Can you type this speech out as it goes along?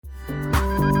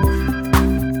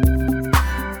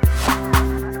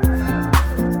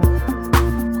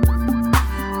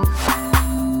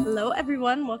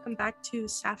everyone. Welcome back to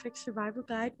Sapphic Survival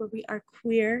Guide, where we are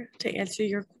queer to answer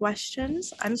your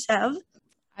questions. I'm Sev.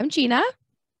 I'm Gina.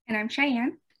 And I'm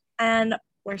Cheyenne. And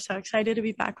we're so excited to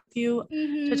be back with you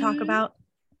to talk about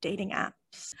dating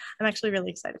apps. I'm actually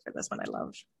really excited for this one. I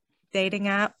love dating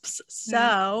apps.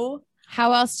 So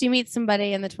how else do you meet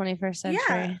somebody in the 21st century?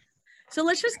 Yeah. So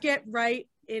let's just get right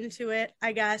into it,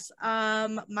 I guess.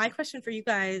 My question for you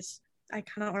guys, I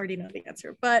kind of already know the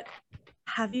answer, but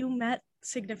have you met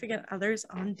significant others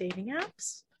on dating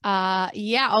apps?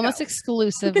 Yeah, almost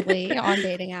exclusively on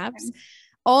dating apps.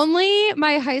 Only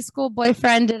my high school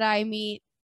boyfriend did I meet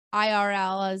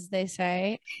IRL, as they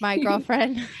say. My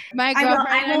girlfriend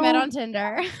I met on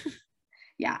Tinder.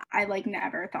 Yeah, I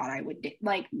never thought I would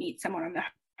meet someone on the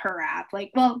Her app.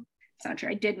 It's not true.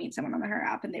 I did meet someone on the Her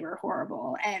app and they were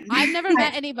horrible. And I've never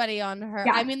met anybody on Her.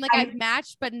 Yeah, I mean, I've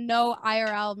matched, but no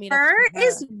IRL meetups. Her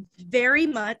is very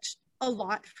much a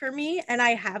lot for me, and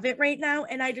I have it right now,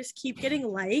 and I just keep getting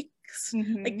likes.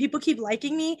 Like, people keep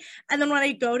liking me, and then when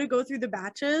I go through the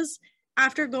batches,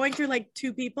 after going through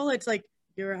two people, it's like,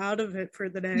 you're out of it for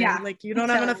the day. Yeah, you don't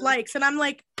have enough likes, and I'm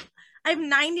like, I have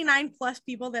 99 plus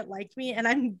people that liked me, and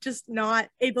I'm just not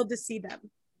able to see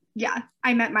them. Yeah,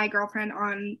 I met my girlfriend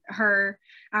on Her,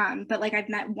 but I've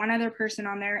met one other person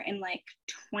on there in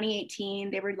 2018.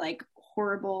 They were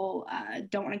horrible.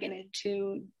 Don't want to get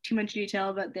into too much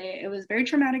detail, but it was a very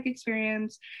traumatic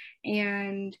experience,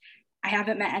 and I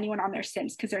haven't met anyone on there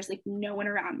since because there's no one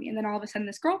around me. And then all of a sudden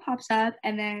this girl pops up,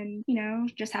 and then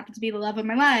just happens to be the love of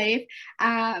my life.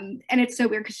 And it's so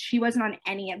weird because she wasn't on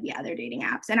any of the other dating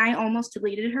apps, and I almost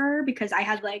deleted her because I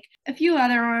had a few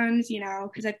other ones,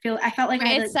 because I felt like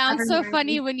it sounds so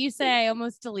funny when you say I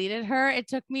almost deleted her. It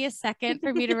took me a second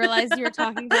for me to realize you were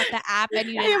talking about the app and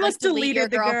you didn't almost delete your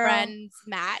girlfriend's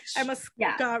match. I must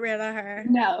got rid of her.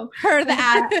 No, her the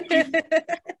app.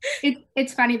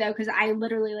 It's funny though because I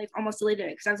literally almost deleted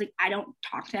it because I was I don't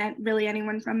talk to really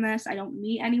anyone from this. I don't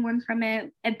meet anyone from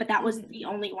it, but that was the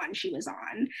only one she was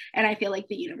on, and I feel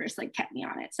the universe kept me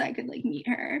on it so I could meet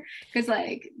her because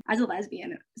as a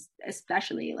lesbian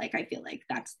especially I feel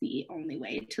that's the only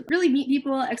way to really meet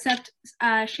people, except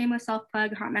shameless self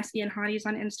plug, Hot Messy and Hotties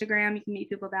on Instagram. You can meet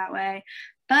people that way,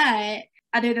 but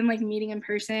other than meeting in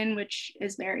person, which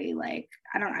is very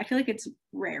I don't know, I feel it's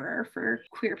rarer for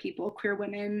queer people, queer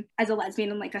women as a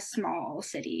lesbian in a small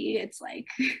city. It's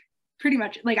pretty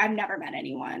much I've never met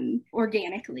anyone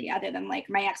organically other than my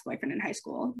ex-boyfriend in high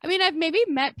school. I mean, I've maybe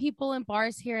met people in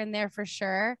bars here and there for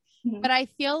sure, but I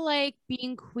feel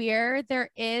being queer, there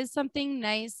is something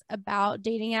nice about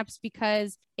dating apps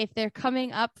because if they're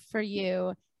coming up for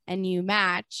you and you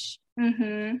match,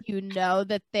 you know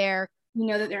that they're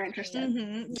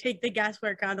interested. Take the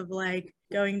guesswork out of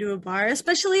going to a bar,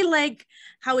 especially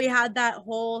how we had that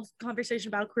whole conversation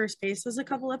about queer spaces a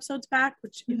couple episodes back,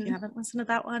 which if you haven't listened to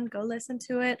that one, go listen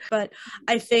to it. But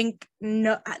I think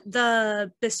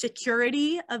the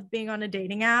security of being on a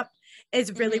dating app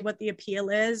is really what the appeal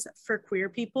is for queer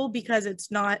people, because it's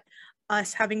not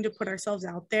us having to put ourselves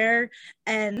out there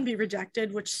and be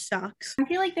rejected, which sucks. I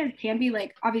feel there can be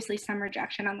obviously some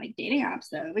rejection on dating apps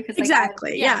though, because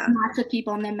exactly I've matched with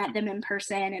people and then met them in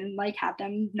person and have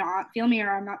them not feel me or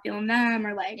I'm not feeling them,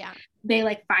 or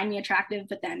they find me attractive,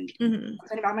 but then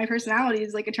something about my personality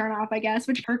is a turn off, I guess,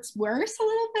 which hurts worse a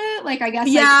little bit. I guess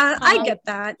I get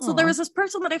that. So there was this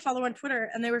person that I follow on Twitter,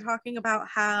 and they were talking about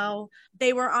how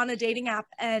they were on a dating app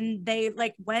and they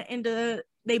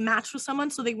they matched with someone,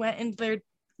 so they went into their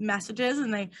messages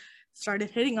and they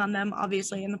started hitting on them,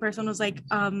 obviously, and the person was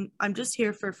I'm just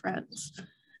here for friends.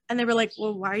 And they were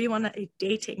well, why are you on a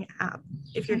dating app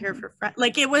if you're here for friends?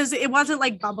 it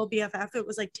wasn't Bumble BFF, it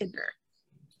was Tinder.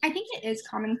 I think it is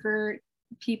common for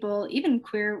people, even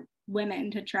queer women,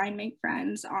 to try and make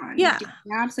friends on dating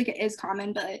apps. It is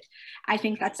common, but I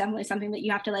think that's definitely something that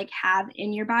you have to have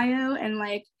in your bio. And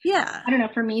I don't know,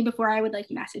 for me, before I would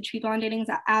message people on dating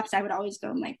apps, I would always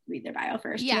go and read their bio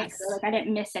first to make sure I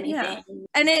didn't miss anything.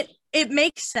 And it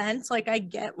makes sense. I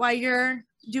get why you're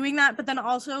doing that, but then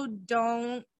also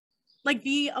don't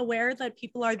be aware that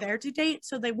people are there to date,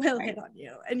 so they will hit on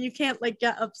you, and you can't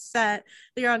get upset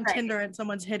that you're on Tinder and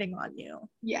someone's hitting on you.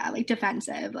 Yeah,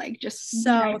 defensive, just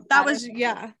so that was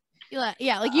you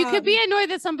could be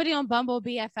annoyed that somebody on Bumble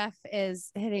BFF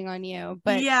is hitting on you,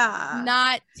 but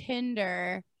not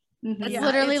Tinder. It's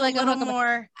literally it's a little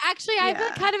more. Actually, I've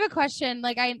got kind of a question,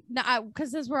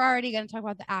 because since we're already going to talk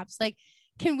about the apps,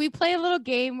 can we play a little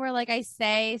game where I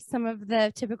say some of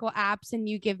the typical apps and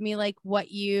you give me what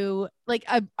you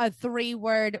a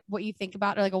 3-word what you think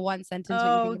about, or a 1-sentence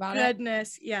what you think about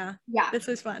goodness. Yeah, this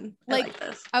is fun. I like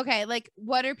this. Okay,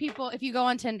 what are people, if you go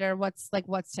on Tinder, what's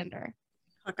Tinder?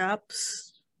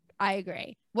 hookups, I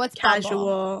agree. What's Bumble?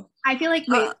 casual. I feel like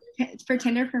for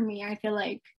Tinder, for me, I feel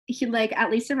like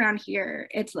at least around here,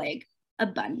 it's like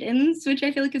abundance, which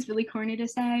I feel like is really corny to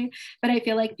say, but I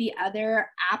feel like the other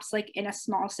apps, like in a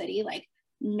small city, like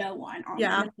no one on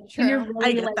Yeah, them. true. You're really,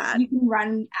 I get like, that. you can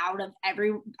run out of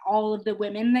all of the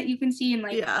women that you can see in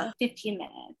like Yeah. 15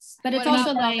 minutes. But it's What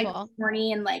also about like Bumble?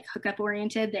 corny and like hookup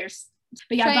oriented.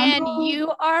 But yeah, Cheyenne, Bumble,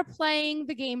 you are playing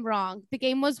the game wrong. The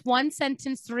game was 1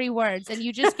 sentence, 3 words, and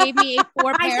you just gave me a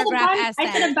 4-paragraph I said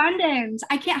essay. abundance.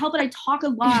 I can't help it. I talk a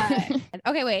lot.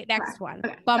 Okay, wait, next one.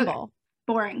 Okay, Bumble.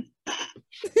 Boring.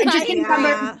 And just kidding,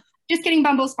 Yeah. Just kidding,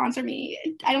 Bumble, sponsor me.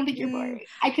 I don't think you're boring.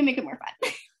 I can make it more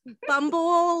fun.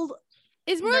 Bumble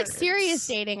It's more like nerds. serious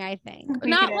dating, I think. I think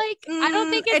Not it is. like, I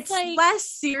don't think it's like, less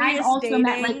serious I've also dating.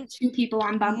 met like 2 people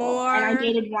on Bumble, and I more-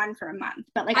 dated one for a month,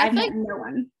 but like I I've feel met no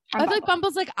one. I On feel like Bumble.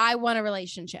 Bumble's like, I want a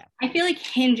relationship. I feel like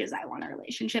Hinge is I want a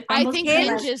relationship. I Bumble's think kind of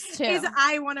Hinge like- is too. is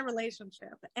I want a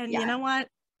relationship, and Yeah. you know what?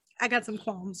 I got some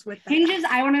qualms with that. Hinge is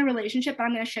I want a relationship, but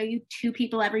I'm going to show you 2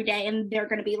 people every day, and they're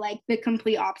going to be like the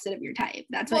complete opposite of your type.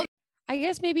 That's what. I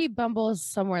guess maybe Bumble is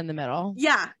somewhere in the middle.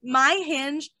 Yeah, my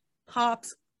Hinge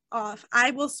pops off.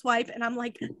 I will swipe, and I'm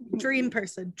like, dream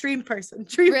person, dream person,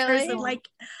 dream Really? person. Like,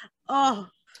 oh,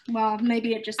 Well,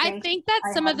 maybe it just. I thinks think that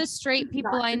I some of have the straight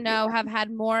people not I to do know that. have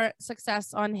had more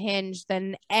success on Hinge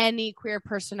than any queer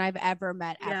person I've ever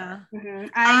met ever. yeah.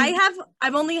 Mhm.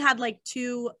 I've only had like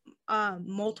 2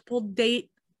 multiple date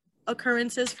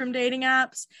occurrences from dating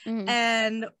apps, Mhm.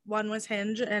 and one was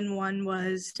Hinge and one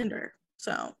was Tinder.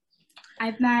 So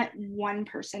I've met one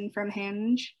person from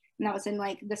Hinge, and that was in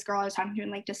like this girl I was talking to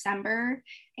in like December.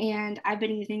 And I've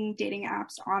been using dating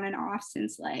apps on and off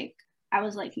since like I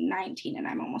was like 19, and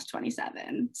I'm almost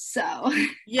 27. So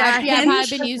yeah, I've Hinge, probably been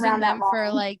just using around that them for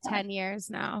long. like 10 years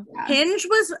now. yeah. Hinge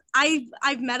was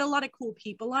I've met a lot of cool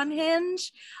people on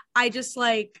Hinge. I just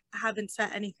like haven't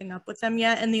set anything up with them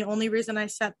yet. And the only reason I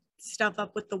set stuff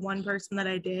up with the one person that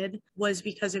I did was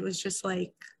because it was just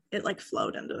like it like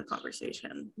flowed into the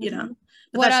conversation, you know.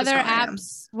 But What that's just other how I am.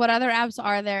 apps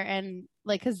are there? And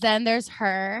like, cause then there's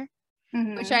Her,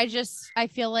 Mhm. which I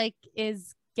feel like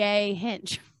is gay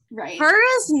Hinge. right.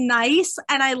 Her is nice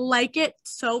and I like it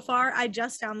so far. I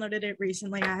just downloaded it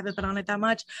recently. I haven't been on it that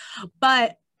much,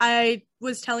 but I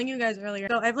was telling you guys earlier.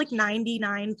 So I have like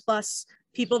 99 plus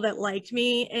people that liked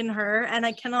me in Her, and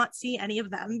I cannot see any of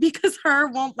them because Her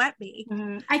won't let me.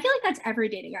 Mhm. I feel like that's every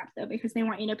dating app though, because they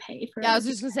want you to pay for. Yeah, I was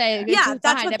just gonna say, it's Yeah, just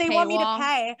that's behind what a they want me to paywall.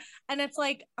 pay. And it's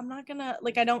like, I'm not gonna,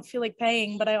 like, I don't feel like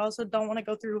paying, but I also don't want to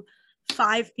go through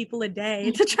 5 people a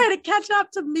day to try to catch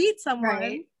up to meet someone.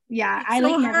 Right. Yeah, I So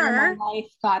like never in Her- my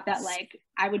life thought that like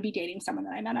I would be dating someone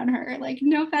that I met on Her. Like,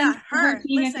 no offense, Yeah, Her, team, if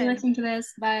you listen. listen to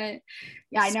this, but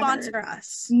yeah, I Sponsor never,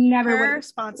 us. never Her, would.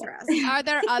 sponsor us. Are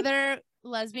there other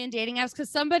lesbian dating apps? Because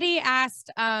somebody asked,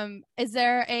 is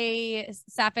there a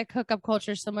sapphic hookup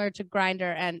culture similar to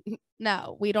Grindr? And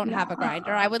no, we don't have a No. Grindr.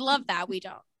 I would love that. We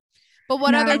don't. But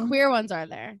what No. other queer ones are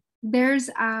there? There's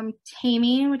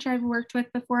Tammy, which I've worked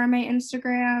with before on my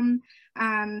Instagram.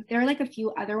 There are like a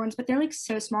few other ones, but they're like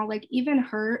so small. Like even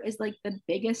Her is like the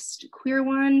biggest queer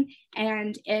one,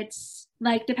 and it's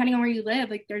like depending on where you live,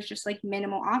 like there's just like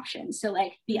minimal options. So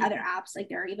like the other apps, like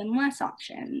there are even less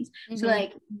options. So Mhm.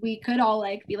 like we could all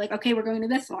like be like, okay, we're going to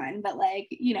this one, but like,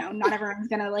 you know, not everyone's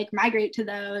gonna like migrate to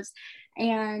those.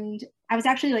 And I was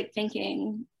actually like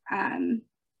thinking,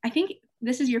 I think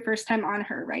this is your first time on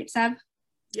Her, right, Seb?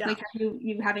 Yeah. Like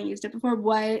you haven't used it before.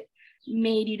 What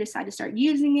made you decide to start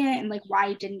using it, and like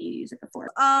why didn't you use it before?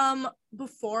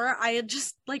 Before I had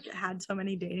just like had so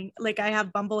many dating, like I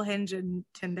have Bumble, Hinge, and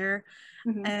Tinder,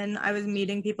 Mhm. and I was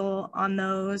meeting people on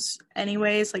those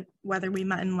anyways, like whether we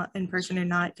met in person or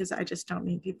not, because I just don't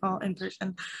meet people in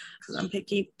person because I'm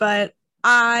picky. But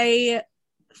I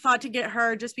thought to get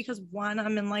Her just because one,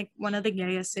 I'm in like one of the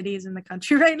gayest cities in the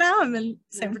country right now. I'm in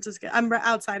San Mhm. Francisco. I'm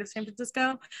outside of San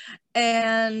Francisco,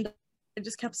 and I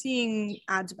just kept seeing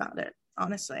ads about it,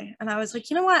 honestly. And I was like,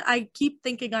 you know what? I keep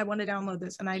thinking I want to download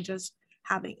this, and I just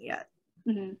haven't yet.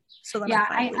 Mhm. So then Yeah,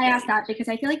 finally I asked did. that because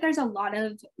I feel like there's a lot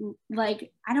of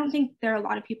like, I don't think there are a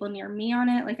lot of people near me on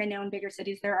it. Like I know in bigger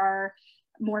cities there are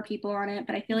more people on it,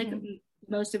 but I feel like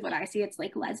most of what I see, it's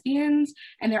like lesbians,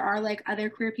 and there are like other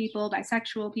queer people,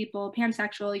 bisexual people,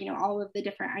 pansexual, you know, all of the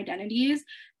different identities.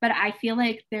 But I feel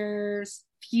like there's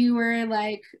fewer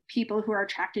like people who are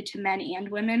attracted to men and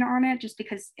women on it, just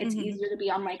because it's Mhm. easier to be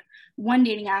on like one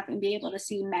dating app and be able to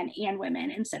see men and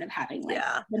women instead of having like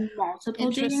Yeah. the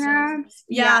multiple dating Interesting. apps.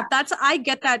 Yeah, I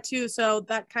get that too. So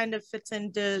that kind of fits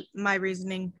into my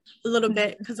reasoning a little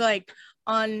bit, because like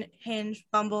on Hinge,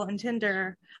 Bumble, and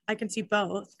Tinder, I can see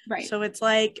both. Right. So it's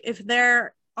like if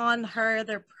they're on her,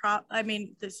 I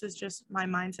mean, this is just my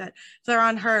mindset. If they're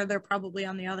on her, they're probably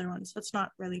on the other ones. That's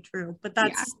not really true, but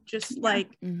that's just like,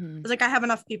 it's like, I have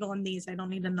enough people on these. I don't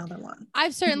need another one.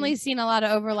 I've certainly seen a lot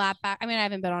of overlap. I mean, I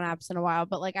haven't been on apps in a while,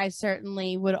 but like I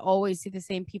certainly would always see the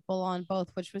same people on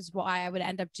both, which was why I would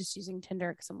end up just using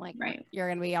Tinder, because I'm like, you're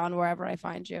going to be on wherever I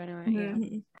find you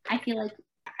anyway. I feel like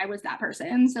I was that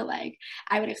person. So like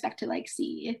I would expect to like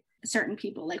see certain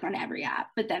people like on every app,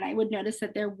 but then I would notice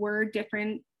that there were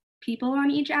different people on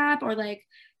each app, or like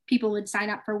people would sign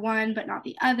up for one but not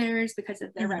the others because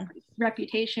of their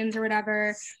reputations or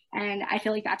whatever. And I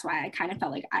feel like that's why I kind of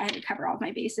felt like I had to cover all of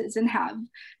my bases and have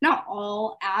not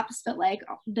all apps, but like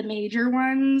the major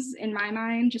ones in my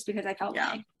mind, just because I felt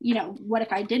like, you know, what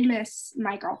if I did miss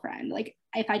my girlfriend? Like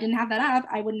if I didn't have that app,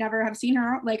 I would never have seen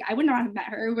her. Like I would not have met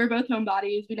her. We're both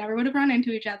homebodies. We never would have run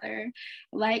into each other.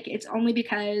 Like it's only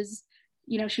because,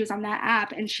 you know, she was on that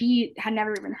app and she had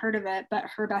never even heard of it, but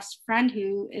her best friend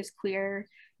who is queer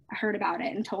heard about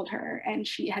it and told her, and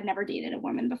she had never dated a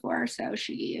woman before, so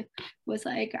she was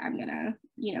like, I'm gonna,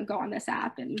 you know, go on this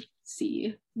app and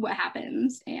see what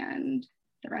happens, and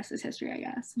the rest is history, I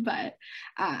guess. But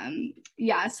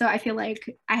yeah, so I feel like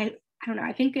I don't know,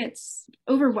 I think it's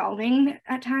overwhelming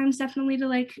at times, definitely, to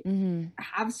like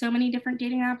have so many different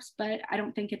dating apps, but I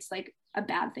don't think it's like a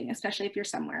bad thing, especially if you're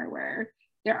somewhere where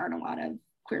there aren't a lot of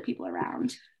queer people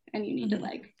around and you need to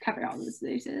like cover all those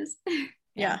bases.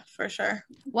 Yeah, for sure.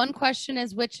 One question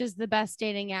is, which is the best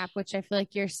dating app? Which I feel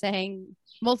like you're saying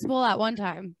multiple at one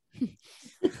time.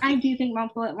 I do think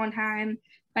multiple at one time.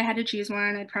 If I had to choose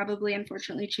one, I'd probably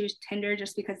unfortunately choose Tinder,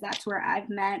 just because that's where I've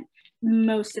met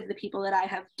most of the people that I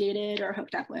have dated or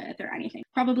hooked up with or anything.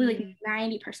 Probably like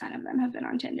 90% of them have been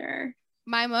on Tinder.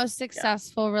 My most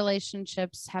successful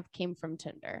relationships have came from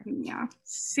Tinder. Yeah.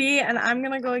 See, and I'm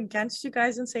gonna go against you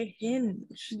guys and say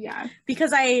Hinge. Yeah.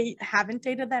 Because I haven't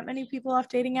dated that many people off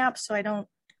dating apps, so I don't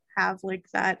have like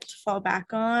that to fall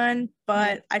back on.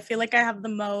 But I feel like I have the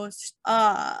most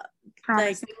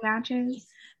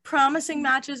promising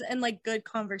matches and like good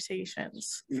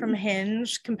conversations from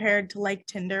Hinge compared to like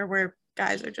Tinder, where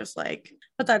guys are just like,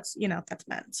 but that's, you know, that's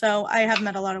men. So I have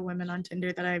met a lot of women on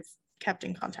Tinder that I've kept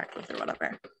in contact with or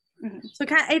whatever. So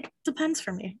it depends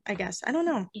for me, I guess. I don't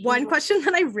know. One question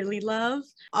that I really love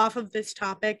off of this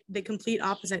topic, the complete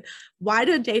opposite. Why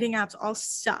do dating apps all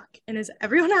suck? And is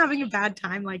everyone having a bad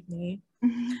time like me?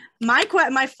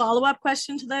 My follow-up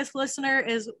question to this listener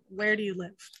is, where do you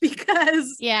live?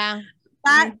 Because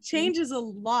that changes a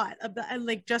lot about,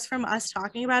 like, just from us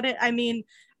talking about it. I mean,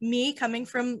 me coming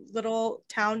from little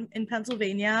town in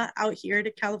Pennsylvania out here to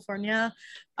California,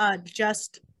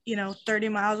 just, you know, 30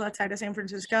 miles outside of San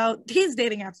Francisco, these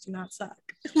dating apps do not suck.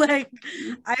 Like,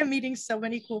 I am meeting so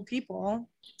many cool people.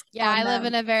 Yeah, I live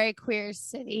in a very queer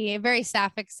city, a very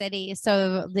sapphic city,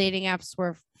 so dating apps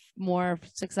were more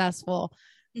successful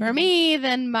for me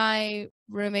than my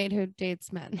roommate who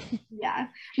dates men. Yeah.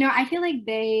 No, I feel like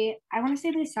I want to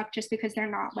say they suck just because they're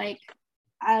not like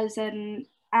as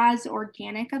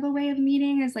organic of a way of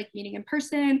meeting as like meeting in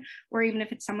person, or even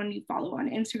if it's someone you follow on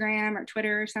Instagram or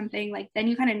Twitter or something, like then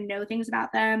you kind of know things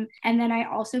about them. And then I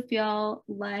also feel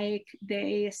like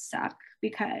they suck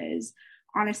because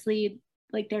honestly,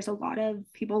 like there's a lot of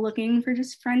people looking for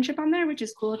just friendship on there, which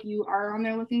is cool if you are on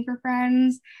there looking for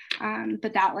friends.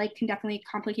 But that like can definitely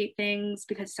complicate things,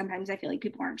 because sometimes I feel like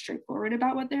people aren't straightforward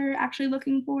about what they're actually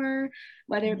looking for,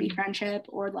 whether it be friendship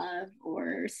or love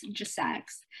or just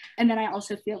sex. And then I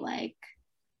also feel like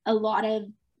a lot of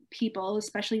people,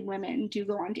 especially women, do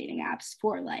go on dating apps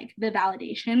for like the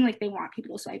validation. Like they want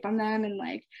people to swipe on them and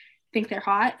like think they're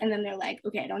hot, and then they're like,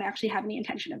 okay, I don't actually have any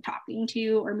intention of talking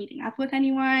to or meeting up with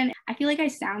anyone. I feel like I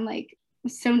sound like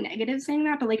so negative saying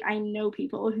that, but like I know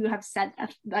people who have said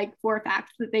that, like for a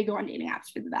fact, that they go on dating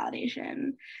apps for the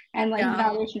validation, and like the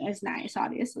validation is nice,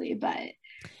 obviously, but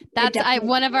that's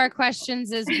one of our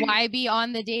questions is, why be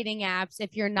on the dating apps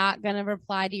if you're not going to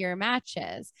reply to your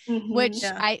matches? Which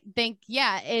I think,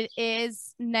 it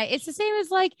is it's the same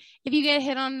as like if you get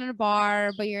hit on in a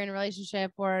bar but you're in a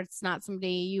relationship, or it's not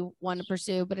somebody you want to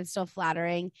pursue but it's still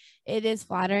flattering. It is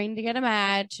flattering to get a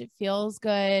match. It feels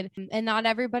good, and not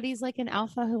everybody's like an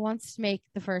alpha who wants to make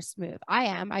the first move. I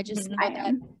am. I just I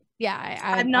am.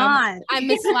 I'm not. I'm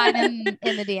misled in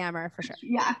the DMer for sure.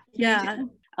 Yeah.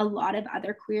 A lot of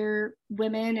other queer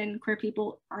women and queer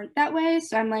people aren't that way.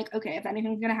 So I'm like, okay, if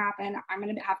anything's gonna happen, I'm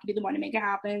gonna have to be the one to make it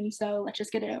happen. So let's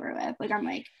just get it over with. Like, I'm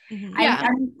like, I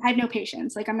have no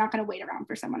patience. Like, I'm not gonna wait around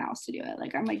for someone else to do it.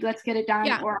 Like, I'm like, let's get it done,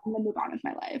 or I'm gonna move on with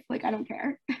my life. Like, I don't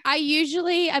care.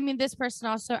 This person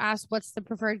also asked, what's the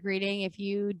preferred greeting if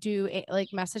you do like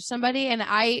message somebody, and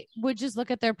I would just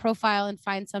look at their profile and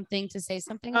find something to say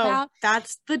something about.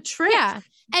 That's the trick. Yeah.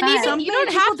 And even you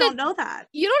don't know that.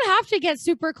 You don't have to get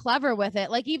super clever with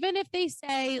it. Like, even if they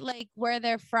say like where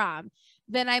they're from,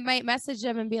 then I might message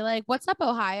them and be like, what's up,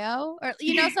 Ohio? Or,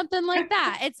 something like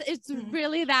that. It's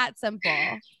really that simple.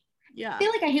 Yeah. I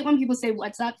feel like I hate when people say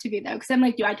what's up to me though, because I'm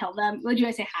like, do I tell them, do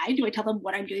I say hi? Do I tell them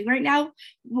what I'm doing right now?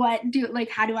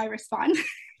 How do I respond to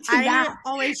that?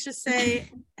 Always just say,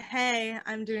 hey,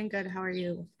 I'm doing good. How are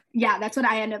you? Yeah, that's what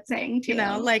I end up saying too.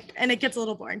 And it gets a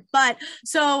little boring. But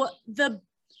so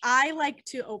I like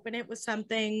to open it with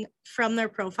something from their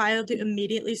profile to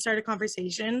immediately start a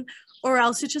conversation, or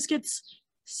else it just gets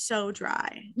so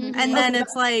dry. Mm-hmm. And then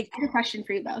it's like, I have a question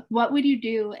for you though. What would you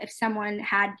do if someone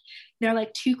they're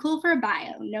like too cool for a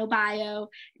bio, no bio,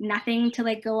 nothing to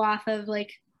like go off of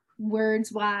like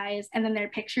words wise, and then their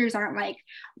pictures aren't like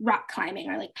rock climbing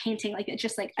or like painting, like it's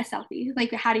just like a selfie?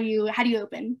 Like, how do you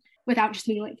open without just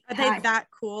being like, are they that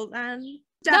cool then?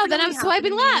 No, then I'm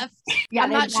swiping left. Yeah,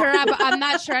 I'm not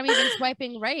sure I'm even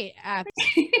swiping right.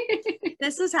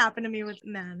 This has happened to me with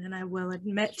men, and I will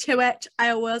admit to it.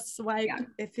 I will swipe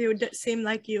if you seem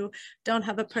like you don't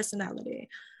have a personality.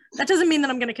 That doesn't mean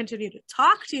that I'm going to continue to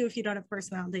talk to you if you don't have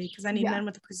personality, because I need men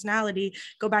with a personality.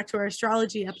 Go back to our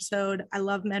astrology episode. I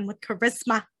love men with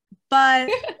charisma.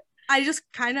 But I just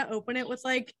kind of open it with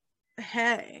like,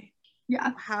 hey.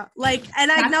 Yeah.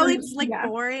 And I know it's like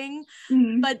boring,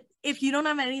 but if you don't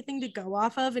have anything to go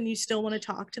off of and you still want to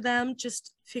talk to them,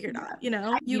 just figure it out.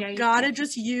 You gotta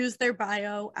just use their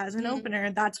bio as an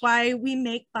opener. That's why we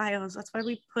make bios. That's why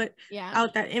we put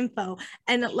out that info.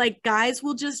 And like, guys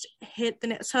will just hit the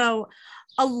net. So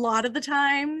a lot of the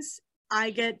times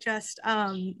I get just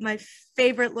my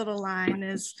favorite little line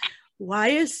is, why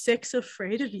is 6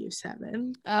 afraid of you,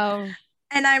 7? Oh.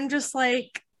 And I'm just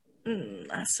like, you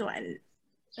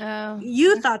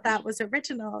thought that was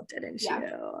original, didn't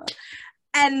you?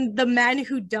 And the men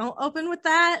who don't open with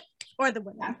that, or the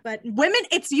women, but women,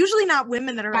 it's usually not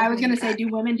women that are. I was gonna say, do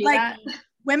women do that?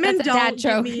 Women don't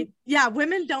give me. Yeah,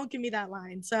 women don't give me that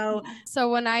line. So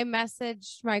when I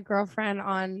messaged my girlfriend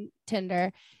on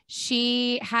Tinder,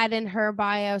 she had in her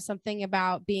bio something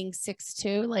about being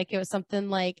 6'2", like it was something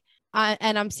like.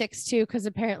 And I'm 6'2" because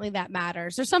apparently that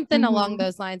matters, or something along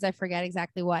those lines. I forget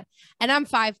exactly what. And I'm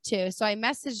 5'2". So I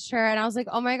messaged her and I was like,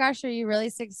 oh my gosh, are you really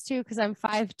 6'2"? Because I'm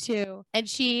 5'2". And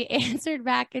she answered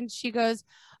back and she goes,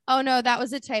 oh no, that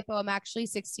was a typo. I'm actually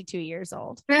 62 years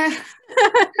old. And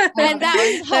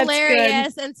that was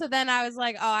hilarious. And so then I was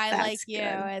like, oh, I like you.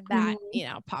 And that,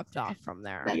 popped off from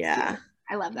there. That's cute.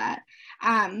 I love that.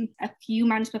 A few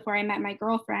months before I met my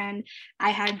girlfriend,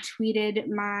 I had tweeted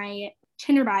my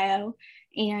Tinder bio,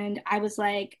 and I was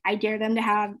like, I dare them to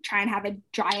try and have a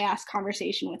dry ass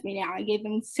conversation with me now. I gave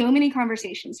them so many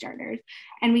conversation starters,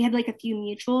 and we had like a few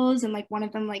mutuals, and like one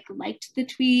of them like liked the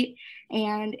tweet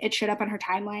and it showed up on her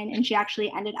timeline, and she actually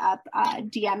ended up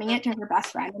DMing it to her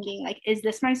best friend and being like, is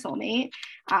this my soulmate?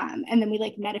 And then we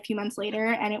like met a few months later,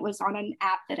 and it was on an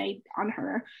app that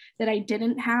I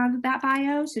didn't have that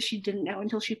bio, so she didn't know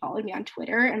until she followed me on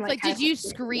Twitter. And like did you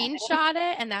screenshot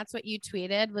it and that's what you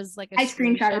tweeted? Was like I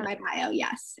screenshotted my bio,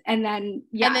 yes. And then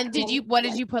what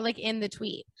did you put like in the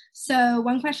tweet? So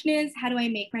one question is, how do I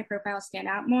make my profile stand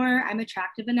out more? I'm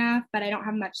attractive enough, but I don't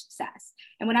have much success.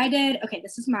 And what I did,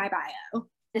 this is my bio.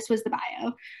 This was the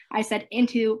bio. I said,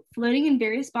 into floating in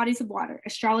various bodies of water,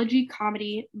 astrology,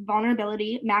 comedy,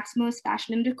 vulnerability, maximalist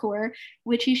fashion and decor,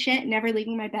 witchy shit, never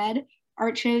leaving my bed,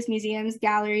 art shows, museums,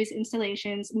 galleries,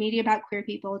 installations, media about queer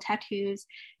people, tattoos,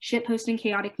 shitposting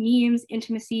chaotic memes,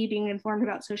 intimacy, being informed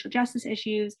about social justice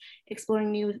issues,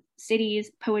 exploring new cities,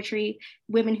 poetry,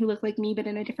 women who look like me but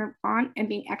in a different font, and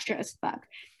being extra as fuck.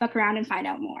 Fuck around and find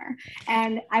out more.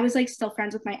 And I was like still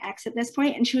friends with my ex at this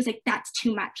point, and she was like, that's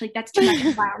too much. Like, that's too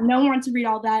much. No one wants to read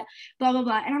all that, blah, blah,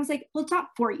 blah. And I was like, well, it's not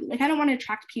for you. Like, I don't want to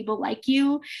attract people like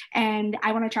you, and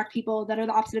I want to attract people that are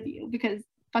the opposite of you, because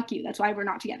fuck you. That's why we're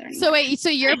not together anymore. So wait, so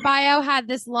your bio had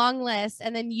this long list,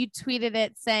 and then you tweeted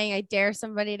it saying, I dare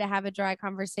somebody to have a dry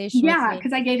conversation with me.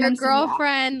 Because I gave your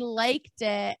girlfriend liked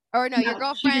it, or no, your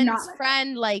girlfriend's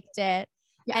friend liked it.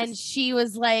 Yes. And she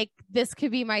was like, this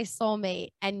could be my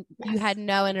soulmate, and you had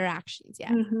no interactions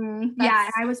yet. Yeah,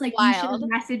 and I was like, wild. You should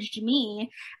have messaged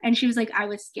me. And she was like, I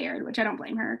was scared, which I don't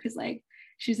blame her, because like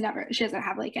she doesn't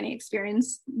have like any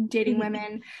experience dating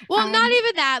women. Well, not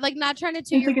even that, like not trying to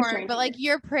toot your like horn, but like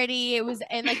you're pretty. It was,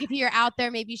 and like if you're out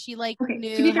there, maybe she like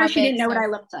knew. To be fair, she didn't know what I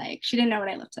looked like. She didn't know what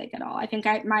I looked like at all. I think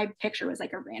my picture was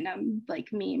like a random like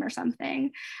meme or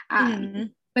something.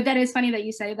 But that is funny that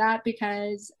you say that,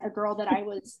 because a girl that I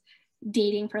was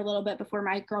dating for a little bit before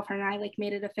my girlfriend and I like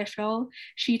made it official,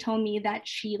 she told me that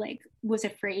she like was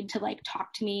afraid to like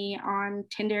talk to me on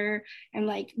Tinder and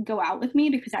like go out with me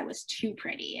because I was too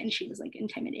pretty, and she was like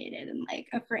intimidated and like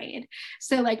afraid.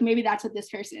 So like maybe that's what this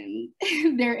person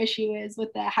their issue is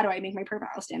with the how do I make my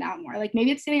profile stand out more. Like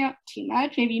maybe it's standing out too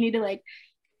much. Maybe you need to like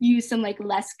use some like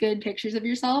less good pictures of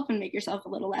yourself and make yourself a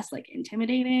little less like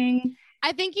intimidating.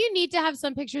 I think you need to have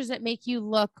some pictures that make you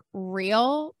look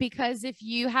real, because if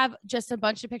you have just a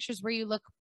bunch of pictures where you look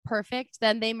perfect,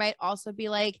 then they might also be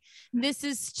like, this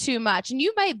is too much. And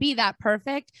you might be that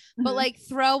perfect, but like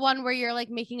throw one where you're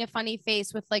like making a funny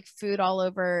face with like food all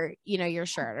over, you know, your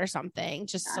shirt or something,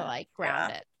 just to like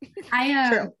ground it.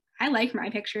 I like my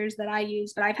pictures that I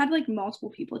use, but I've had like multiple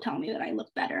people tell me that I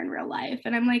look better in real life.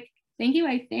 And I'm like, thank you.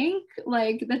 I think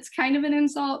like that's kind of an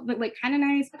insult, but like kind of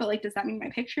nice. But like, does that mean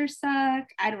my pictures suck?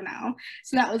 I don't know.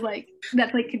 So that's like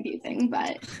confusing.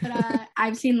 But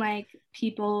I've seen like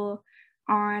people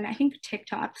on, I think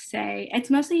TikTok say, it's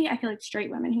mostly I feel like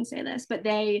straight women who say this, but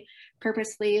they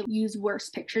purposely use worse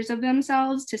pictures of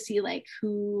themselves to see like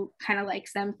who kind of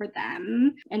likes them for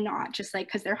them, and not just like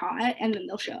because they're hot, and then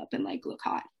they'll show up and like look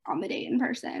hot on the date in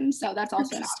person. So that's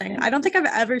also interesting. I don't think I've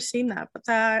ever seen that, but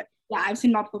yeah, I've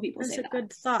seen multiple people say that. That's a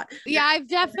good thought. Yeah, I've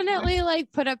definitely like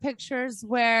put up pictures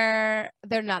where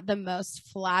they're not the most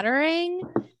flattering,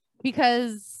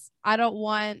 because I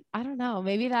don't know,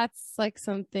 maybe that's like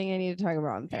something I need to talk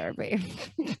about in therapy.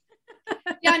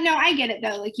 Yeah, no, I get it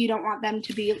though. Like you don't want them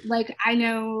to be like, I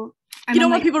know. You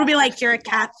don't want people to be like, you're a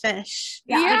catfish.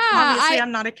 Yeah, like, obviously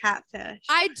I'm not a catfish.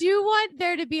 I do want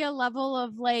there to be a level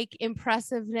of like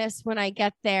impressiveness when I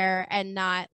get there, and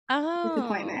not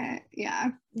disappointment.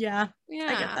 Yeah, I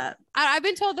get that. I've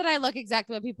been told that I look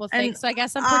exactly what people think, so I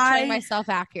guess I'm portraying myself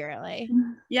accurately.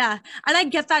 Yeah, and I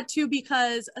get that too,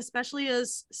 because especially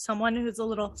as someone who's a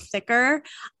little thicker,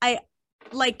 I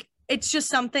like, it's just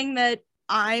something that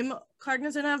I'm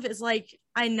cognizant of, is like,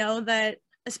 I know that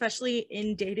especially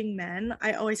in dating men,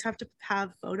 I always have to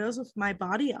have photos of my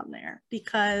body on there,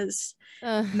 because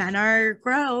men are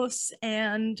gross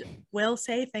and will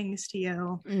say things to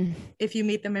you if you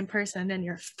meet them in person and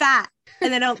you're fat,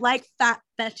 and they don't like fat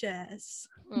bitches.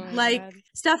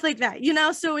 Stuff like that, you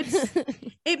know? So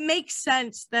it makes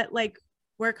sense that like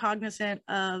we're cognizant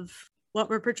of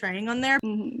what we're portraying on there.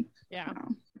 Yeah.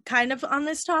 Kind of on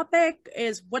this topic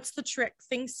is, what's the trick?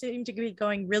 Things seem to be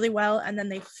going really well, and then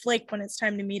they flake when it's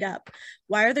time to meet up.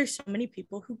 Why are there so many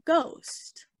people who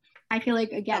ghost? I feel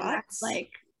like, again, that's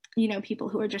like, you know, people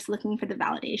who are just looking for the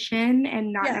validation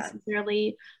and not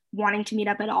necessarily wanting to meet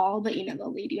up at all, but you know,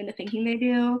 they'll lead you into thinking they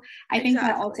do. I think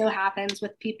that also happens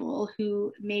with people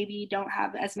who maybe don't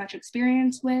have as much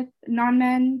experience with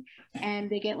non-men, and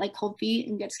they get like cold feet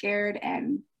and get scared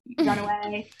and run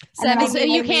away. So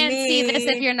you can't see this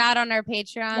if you're not on our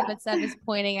Patreon, but Seb is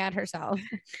pointing at herself.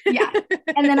 Yeah.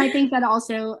 And then I think that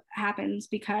also happens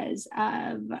because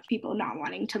of people not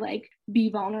wanting to like be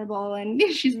vulnerable, and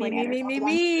she's pointing at herself.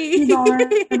 Be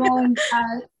vulnerable and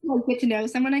like get to know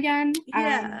someone again.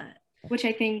 Which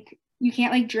I think you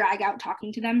can't like drag out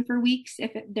talking to them for weeks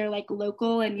if they're like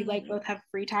local and you like both have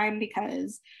free time,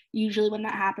 because usually when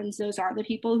that happens, those are the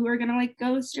people who are gonna like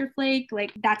ghost or flake.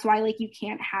 Like that's why like you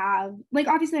can't have like,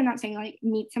 obviously I'm not saying like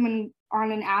meet someone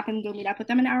on an app and go meet up with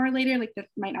them an hour later, like that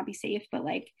might not be safe, but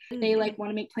like they like want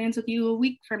to make plans with you a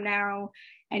week from now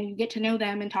and you get to know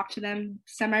them and talk to them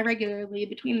semi-regularly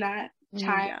between that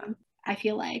time. I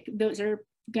feel like those are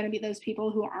going to be those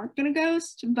people who aren't going to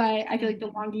ghost, but I feel like the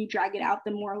longer you drag it out,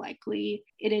 the more likely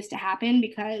it is to happen,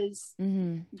 because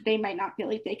they might not feel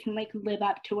like they can like live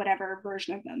up to whatever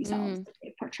version of themselves that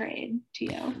they portrayed to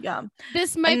you. Yeah,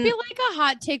 this might be like a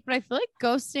hot take, but I feel like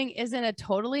ghosting isn't a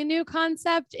totally new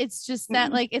concept. It's just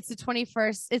that like it's the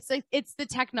 21st, it's like it's the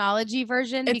technology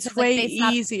version. It's because, way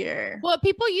like, easier. Well,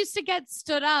 people used to get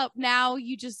stood up, now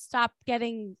you just stop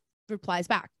getting replies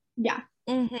back.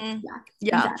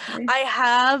 Exactly. I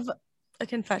have a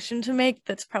confession to make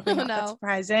that's probably not that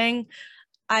surprising.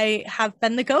 I have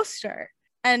been the ghoster,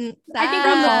 and I think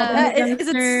I'm all is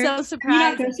it so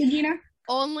surprising? Ghosted, Gina?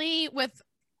 Only with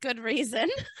good reason.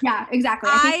 Yeah, exactly.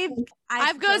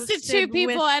 I've ghosted two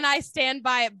people and I stand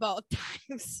by it both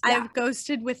times. I've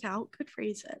ghosted without good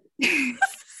reason.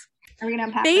 Are we gonna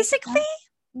unpack basically this?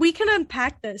 We can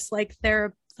unpack this like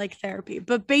like therapy.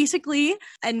 But basically,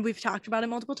 and we've talked about it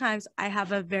multiple times, I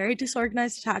have a very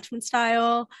disorganized attachment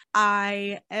style.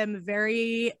 I am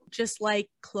very just like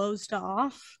closed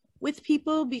off with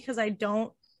people because I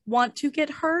don't want to get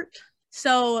hurt.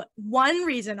 So one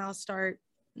reason I'll start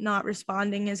not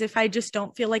responding is if I just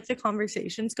don't feel like the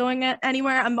conversation's going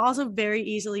anywhere. I'm also very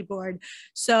easily bored.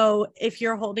 So if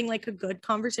you're holding like a good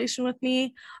conversation with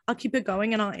me, I'll keep it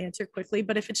going and I'll answer quickly.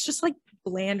 But if it's just like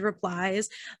bland replies,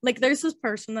 like there's this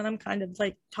person that I'm kind of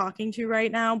like talking to right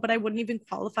now, but I wouldn't even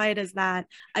qualify it as that.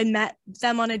 I met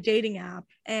them on a dating app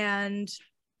and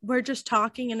we're just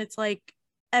talking and it's like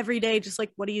every day, just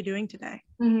like, what are you doing today?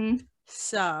 Mm-hmm.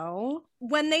 So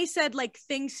when they said like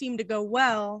things seem to go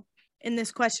well, in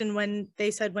this question, when they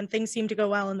said when things seem to go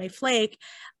well and they flake,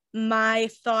 my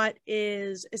thought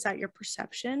is that your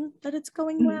perception that it's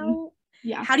going well?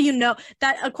 Yeah. How do you know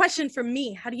that? A question for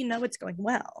me, how do you know it's going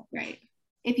well? Right.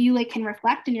 If you like can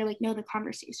reflect and you're like, no, the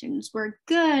conversations were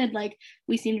good, like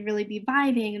we seem to really be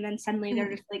vibing, and then suddenly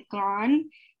they're just like gone.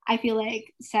 I feel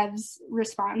like Sev's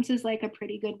response is like a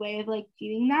pretty good way of like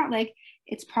viewing that. Like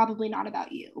it's probably not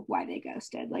about you why they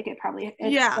ghosted. Like it's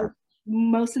like,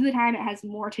 most of the time it has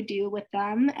more to do with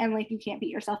them, and like you can't beat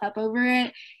yourself up over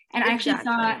it. And I actually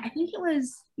saw, I think it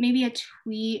was maybe a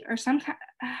tweet or some kind,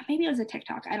 maybe it was a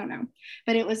TikTok, I don't know,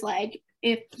 but it was like,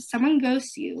 if someone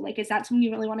ghosts you, like, is that someone you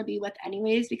really want to be with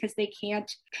anyways? Because they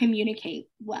can't communicate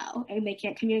well and they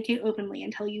can't communicate openly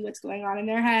and tell you what's going on in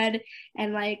their head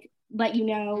and like let you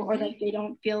know, or like they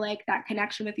don't feel like that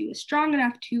connection with you is strong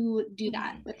enough to do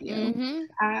that with you.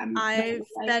 I've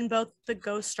been both the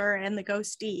ghoster and the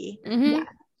ghostee. Yeah.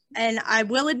 And I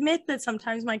will admit that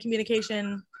sometimes my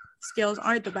communication skills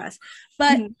aren't the best,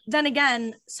 but then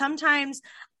again, sometimes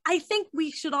I think we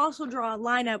should also draw a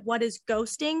line at what is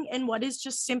ghosting and what is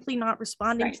just simply not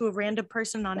responding to a random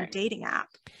person on a dating app.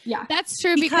 Yeah, that's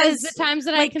true, because the times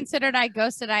that like, I considered I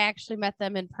ghosted, I actually met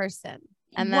them in person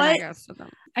and then I ghosted them.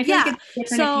 I feel like it's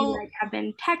different if you like have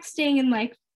been texting and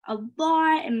like a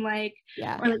lot and like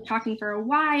or like talking for a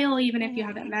while, even if you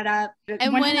haven't met up.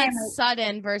 And when it's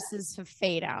sudden versus to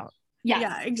fade out.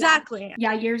 Yeah, exactly.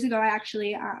 Yeah, years ago I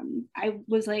actually I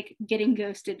was like getting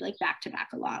ghosted like back to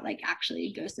back a lot, like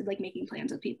actually ghosted, like making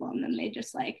plans with people and then they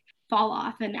just like fall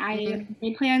off. And I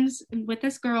made plans with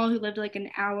this girl who lived like an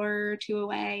hour or two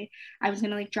away. I was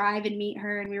gonna like drive and meet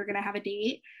her and we were gonna have a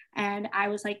date. And I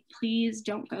was like, please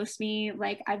don't ghost me.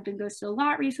 Like, I've been ghosted a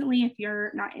lot recently. If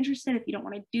you're not interested, if you don't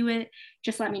want to do it,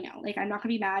 just let me know. Like, I'm not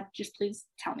gonna be mad. Just please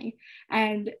tell me.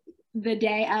 And the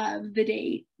day of the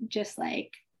date, just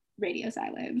like radio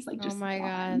silence, like just. Oh my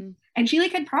God. And she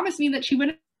like had promised me that she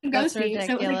wouldn't ghost me.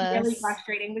 So it was like really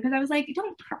frustrating because I was like,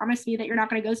 don't promise me that you're not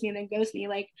going to ghost me and then ghost me.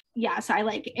 Like, yeah. So I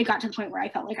like, it got to the point where I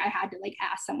felt like I had to like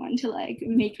ask someone to like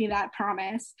make me that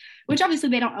promise, which obviously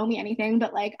they don't owe me anything,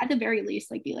 but like at the very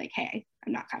least, like be like, hey,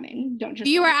 I'm not coming. Don't just.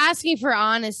 You were asking for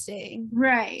honesty.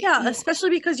 Right. Yeah. Especially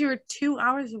because you were 2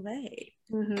 hours away.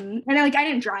 And I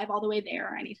didn't drive all the way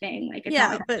there or anything. Like, it's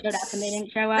not like but I showed up and they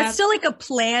didn't show up. It's still like a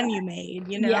plan you made,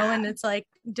 you know, and it's like,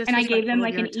 and I gave them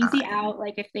like an easy out,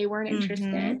 like if they weren't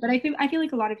interested. But I feel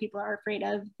like a lot of people are afraid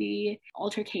of the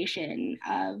altercation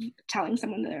of telling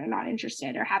someone that they're not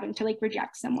interested or having to like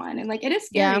reject someone. And like, it is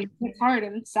scary. It's hard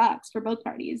and it sucks for both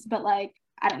parties. But like,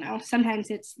 I don't know. Sometimes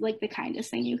it's like the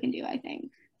kindest thing you can do, I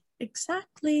think.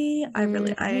 Exactly.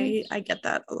 I get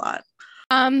that a lot.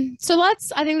 So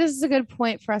I think this is a good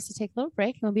point for us to take a little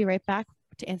break and we'll be right back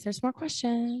to answer some more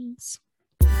questions.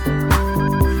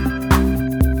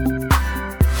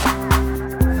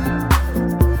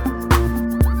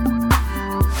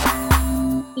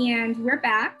 And we're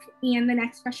back. And the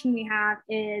next question we have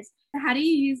is, how do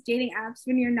you use dating apps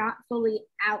when you're not fully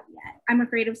out yet? I'm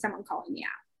afraid of someone calling me out.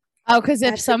 Oh, because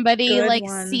if somebody like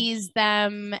sees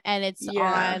them and it's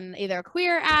on either a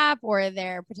queer app or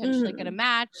they're potentially going to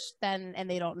match, then and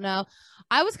they don't know.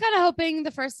 I was kind of hoping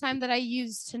the first time that I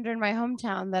used Tinder in my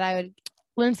hometown that I would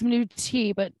learn some new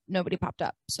tea, but nobody popped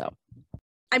up. So,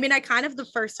 I mean, the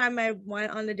first time I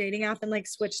went on the dating app and like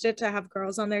switched it to have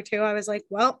girls on there too, I was like,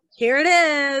 well, here it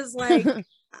is. Like,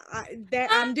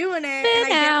 I'm doing it. And I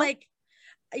get like,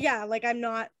 like I'm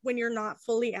not, when you're not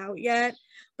fully out yet,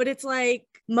 but it's like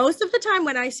most of the time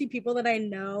when I see people that I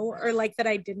know or like that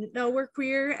I didn't know were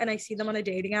queer and I see them on a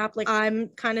dating app, like I'm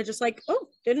kind of just like, oh,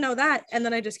 didn't know that. And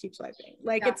then I just keep swiping.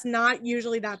 Like, it's not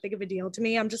usually that big of a deal to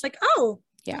me. I'm just like, oh,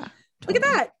 yeah, look at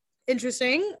that.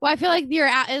 interesting. Well, I feel like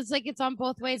it's like it's on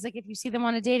both ways. Like if you see them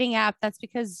on a dating app, that's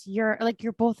because you're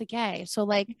both a gay. So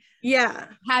like Yeah,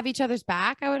 have each other's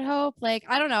back, I would hope. Like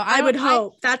I don't know. I would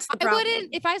hope. That's the problem. I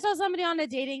wouldn't, if I saw somebody on a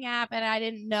dating app and I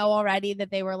didn't know already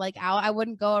that they were like out, I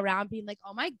wouldn't go around being like,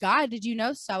 oh my God, did you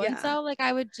know so and so? Like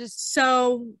I would just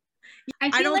So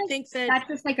I don't like think that that's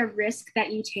just like a risk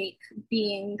that you take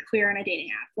being queer on a dating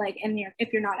app. Like, and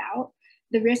if you're not out,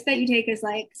 the risk that you take is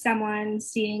like someone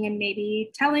seeing and maybe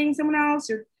telling someone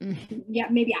else, or yeah,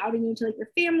 maybe outing you to like your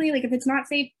family. Like if it's not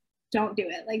safe, don't do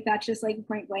it. Like that's just like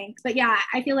point blank. But yeah,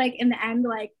 I feel like in the end,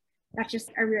 like that's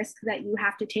just a risk that you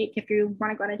have to take if you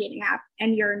want to go on a dating app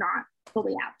and you're not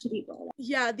fully out to people.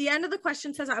 Yeah, the end of the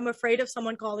question says I'm afraid of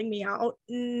someone calling me out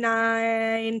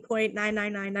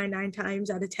 9.99999 times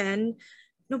out of 10.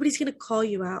 Nobody's gonna call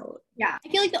you out. Yeah, I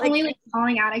feel like the only like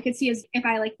calling out I could see is if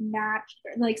I like matched,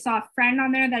 like saw a friend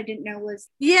on there that I didn't know was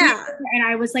and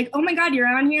I was like, oh my God, you're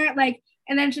on here, like,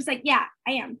 and then it's just like, yeah,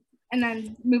 I am, and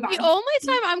then move on. The only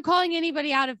time I'm calling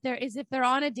anybody out if they're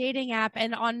on a dating app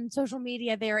and on social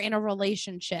media they're in a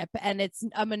relationship and it's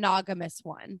a monogamous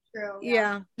one. True,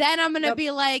 yeah. Then I'm gonna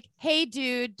be like, hey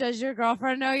dude, does your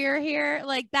girlfriend know you're here?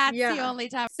 Like that's the only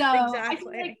time. So I feel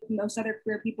like most other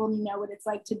queer people know what it's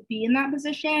like to be in that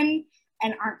position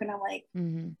and aren't gonna like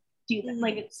do that,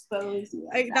 like expose you.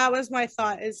 Like that was my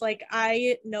thought, is like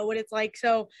I know what it's like.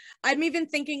 So I'm even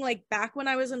thinking like back when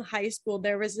I was in high school,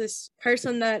 there was this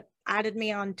person that added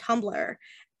me on Tumblr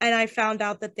and I found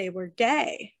out that they were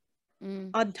gay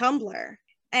on Tumblr,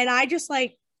 and I just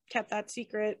like kept that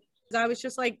secret. I was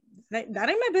just like, that ain't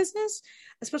my business,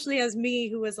 especially as me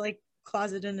who was like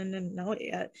closeted and didn't know it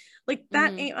yet. Like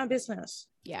that ain't my business.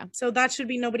 Yeah. So that should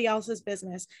be nobody else's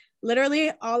business.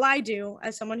 Literally all I do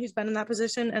as someone who's been in that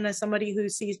position and as somebody who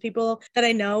sees people that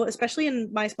I know, especially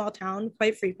in my small town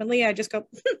quite frequently, I just go,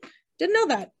 didn't know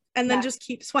that. And then just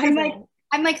keep swiping.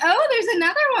 I'm like, oh, there's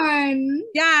another one.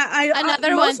 Yeah.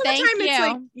 Another one. Thank you. It's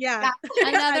like,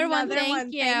 Another one.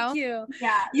 Thank you.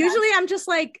 Yeah. Usually I'm just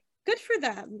like, good for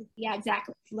them. Yeah,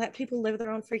 exactly. Let people live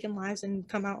their own freaking lives and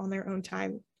come out on their own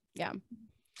time. Yeah.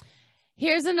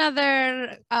 Here's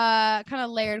another kind of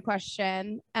layered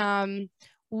question.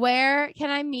 Where can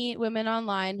I meet women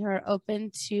online who are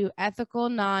open to ethical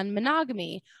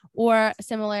non-monogamy? Or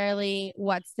similarly,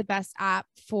 what's the best app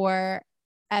for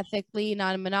ethically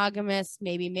non-monogamous,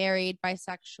 maybe married,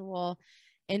 bisexual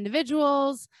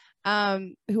individuals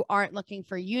who aren't looking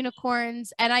for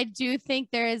unicorns? And I do think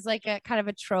there is like a kind of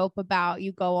a trope about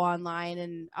you go online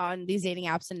and on these dating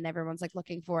apps and everyone's like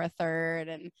looking for a third,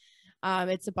 and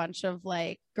it's a bunch of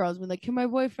like girls with like, can my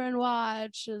boyfriend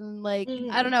watch? And like,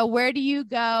 I don't know, where do you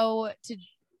go to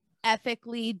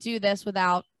ethically do this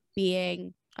without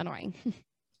being annoying?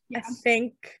 I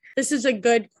think this is a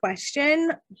good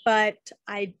question, but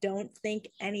I don't think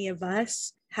any of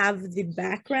us have the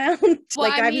background. Well,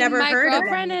 like I've never heard of it. My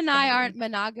girlfriend and I aren't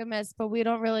monogamous, but we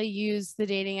don't really use the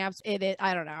dating apps.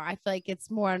 I don't know. I feel like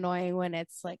it's more annoying when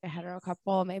it's like a hetero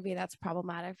couple. Maybe that's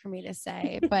problematic for me to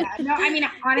say, but no, I mean,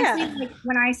 honestly, like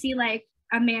when I see like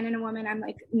a man and a woman, I'm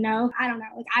like, no, I don't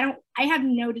know. Like, I have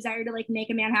no desire to like make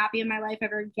a man happy in my life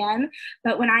ever again.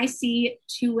 But when I see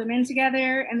two women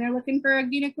together and they're looking for a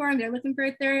unicorn, they're looking for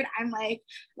a third, I'm like,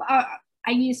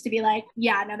 I used to be like,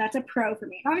 yeah, no, that's a pro for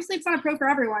me. Obviously, it's not a pro for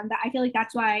everyone, but I feel like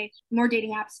that's why more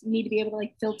dating apps need to be able to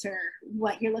like filter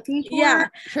what you're looking for. Yeah,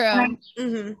 true.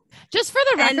 Just for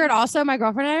the record, also, my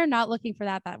girlfriend and I are not looking for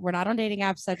that. That we're not on dating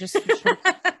apps. So just for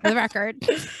the record.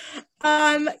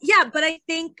 Yeah, but I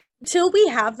think till we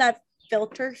have that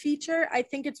filter feature, I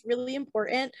think it's really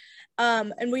important.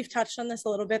 And we've touched on this a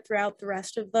little bit throughout the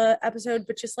rest of the episode,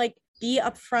 but just like be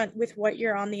upfront with what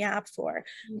you're on the app for.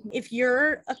 If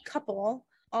you're a couple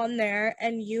on there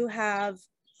and you have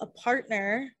a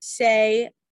partner,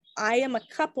 say, I am a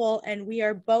couple and we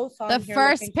are both on the here.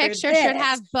 First picture should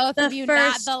have both of you,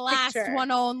 not the last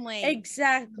one only.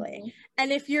 Exactly.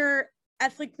 And if you're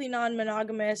ethically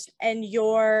non-monogamous and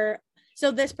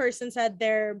so this person said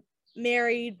they're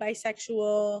married,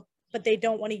 bisexual, but they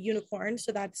don't want a unicorn.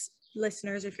 So that's,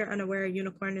 listeners, if you're unaware, a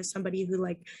unicorn is somebody who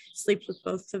like sleeps with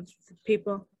both of the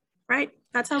people, right?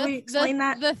 That's how we explain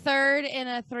that. The third in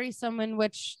a threesome in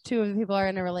which two of the people are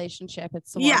in a relationship.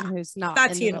 It's the one who's not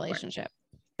in the relationship.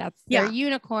 That's their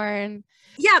unicorn.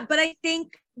 Yeah, but I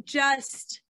think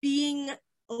just being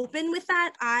open with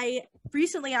that. I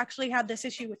recently actually had this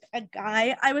issue with a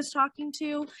guy I was talking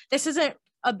to. This isn't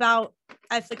about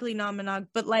ethically non-monog,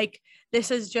 but like this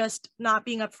is just not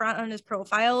being upfront on his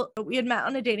profile. We had met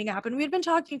on a dating app and we had been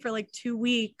talking for like 2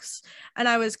 weeks and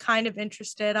I was kind of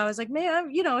interested. I was like, man,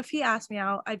 if he asked me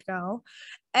out, I'd go.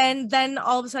 And then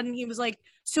all of a sudden he was like,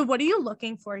 so what are you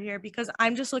looking for here? Because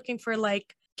I'm just looking for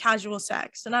like casual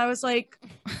sex. And I was like,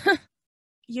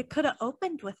 you could have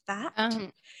opened with that,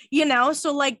 you know?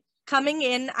 So like coming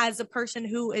in as a person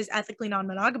who is ethically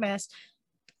non-monogamous,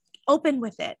 open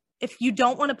with it. If you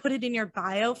don't want to put it in your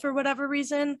bio for whatever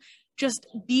reason, just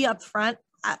be upfront.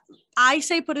 I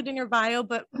say put it in your bio,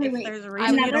 but if there's a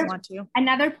reason you don't want to.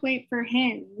 Another point for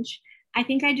Hinge, I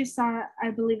think I just saw,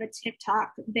 I believe, a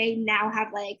TikTok. They now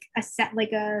have like a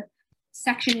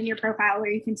section in your profile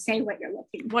where you can say what you're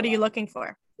looking for. What are you looking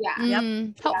for? Yeah.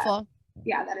 Helpful.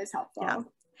 Yeah, that is helpful. Yeah.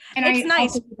 And it's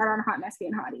nice. Also do that on Hot Messy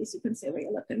and Hotties. You can say what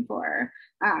you're looking for.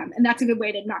 And that's a good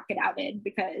way to not get outed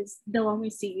because they'll only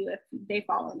see you if they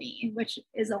follow me, which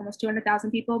is almost 200,000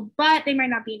 people, but they might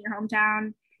not be in your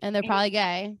hometown. And they're probably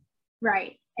gay.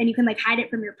 Right. And you can like hide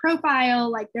it from your profile.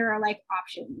 Like there are like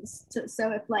options.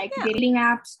 So if like dating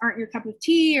apps aren't your cup of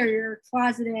tea or you're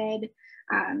closeted,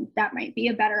 that might be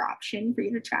a better option for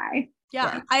you to try.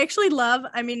 Yeah, I actually love,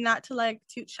 I mean, not to like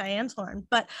toot Cheyenne's horn,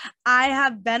 but I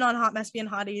have been on Hot Messy and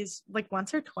Hotties like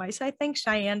once or twice. I think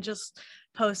Cheyenne just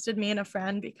posted me and a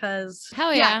friend because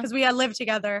because we had lived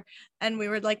together and we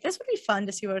were like, this would be fun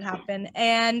to see what would happen.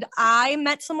 And I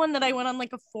met someone that I went on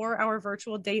like a 4-hour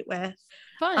virtual date with.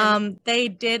 Fun. They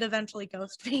did eventually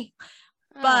ghost me,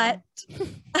 but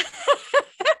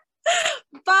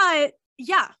but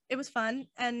yeah, it was fun.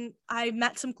 And I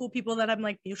met some cool people that I'm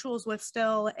like mutuals with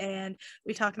still. And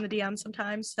we talk in the DM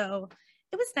sometimes. So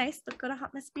it was nice to go to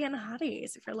Hot Messy and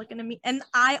Hotties if you're looking to meet. And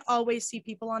I always see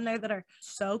people on there that are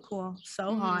so cool,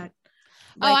 so hot.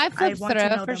 Like, I flipped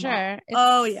through for sure.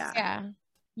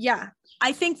 Yeah.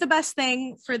 I think the best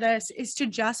thing for this is to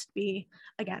just be,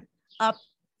 again, up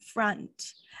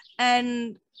front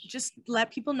and just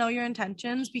let people know your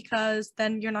intentions, because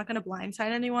then you're not going to blindside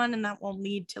anyone and that won't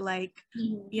lead to like,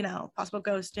 you know, possible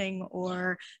ghosting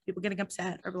or people getting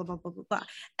upset or blah, blah, blah, blah, blah.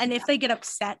 And if they get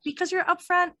upset because you're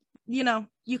upfront, you know,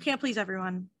 you can't please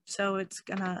everyone. So it's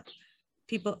gonna,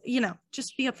 people, you know,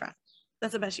 just be upfront.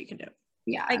 That's the best you can do.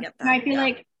 Yeah. I get that. And I feel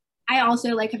like I also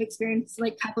like have experienced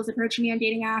like couples approaching me on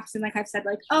dating apps and like I've said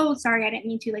like, oh, sorry, I didn't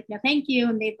mean to, like, no, thank you.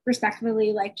 And they've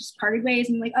respectfully like just parted ways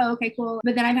and like, oh, okay, cool.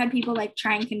 But then I've had people like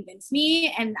try and convince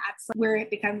me, and that's like, where it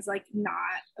becomes like not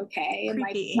okay and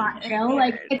like not chill.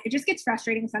 Like it just gets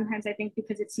frustrating sometimes, I think,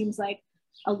 because it seems like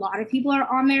a lot of people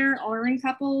are on there or in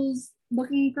couples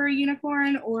looking for a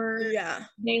unicorn, or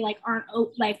they like aren't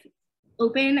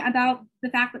open about the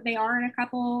fact that they are in a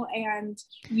couple, and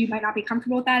you might not be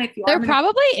comfortable with that if you are. There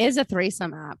probably is a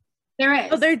threesome app. There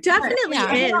is. Oh, there definitely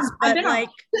is. But like,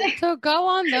 so go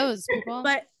on those people.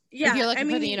 But yeah, if you're looking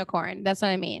for the unicorn, that's what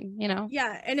I mean, you know?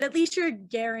 Yeah. And at least you're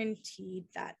guaranteed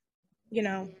that, you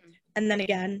know, and then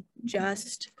again,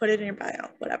 just put it in your bio,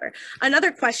 whatever.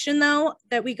 Another question though,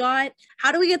 that we got,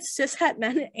 how do we get cishet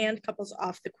men and couples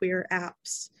off the queer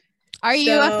apps? Are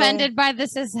you offended by the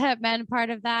cishet men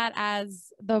part of that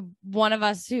as the one of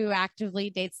us who actively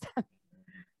dates them?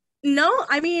 No,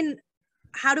 I mean,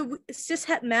 how do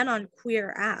cishet men on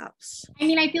queer apps? I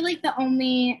mean, I feel like the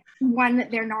only one that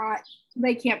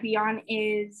they can't be on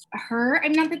is her. I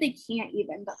mean, not that they can't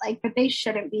even, but like that they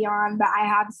shouldn't be on, but I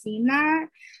have seen that.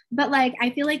 But like, I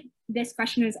feel like this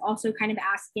question is also kind of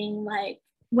asking like,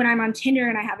 when I'm on Tinder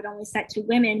and I have it only set to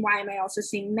women, why am I also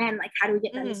seeing men? Like, how do we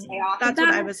get them to stay off That's of that?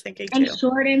 What I was thinking and too.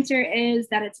 Short answer is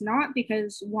that it's not,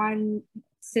 because one,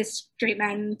 cis straight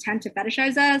men tend to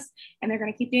fetishize us and they're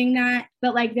going to keep doing that.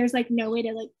 But like, there's like no way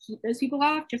to like keep those people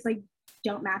off. Just like,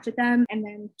 don't match with them. And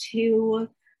then two,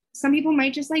 some people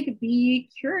might just like be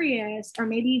curious, or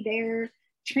maybe they're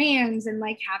trans and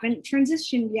like haven't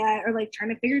transitioned yet, or like trying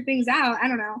to figure things out. I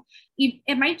don't know.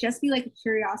 It might just be like a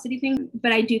curiosity thing,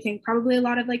 but I do think probably a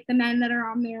lot of like the men that are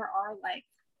on there are like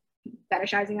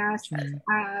fetishizing us.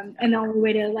 And the only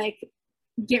way to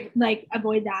like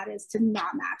avoid that is to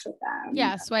not match with them.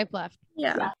 Yeah, swipe left.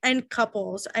 Yeah. And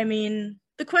couples. I mean,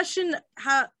 the question,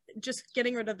 how just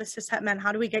getting rid of the cishet men,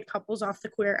 how do we get couples off the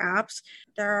queer apps?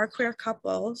 There are queer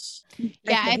couples.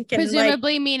 Yeah, I think,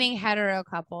 presumably like, meaning hetero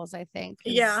couples, I think.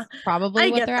 Yeah.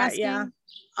 Probably what they're asking. Yeah.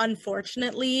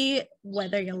 Unfortunately,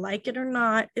 whether you like it or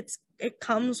not, it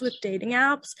comes with dating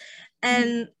apps.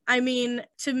 And I mean,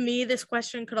 to me, this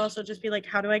question could also just be like,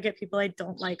 how do I get people I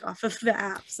don't like off of the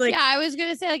apps? Like, yeah, I was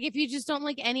gonna say, like, if you just don't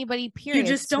like anybody, period, you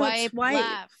just don't swipe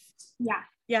left.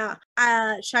 Yeah.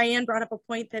 Cheyenne brought up a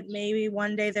point that maybe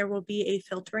one day there will be a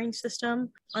filtering system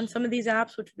on some of these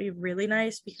apps, which would be really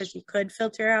nice, because you could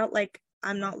filter out like,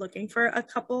 I'm not looking for a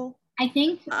couple. I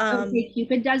think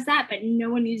OkCupid does that, but no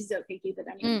one uses OkCupid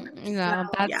anymore. No,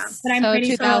 that's but I'm so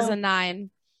 2009.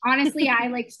 Honestly, I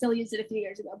like still used it a few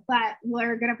years ago, but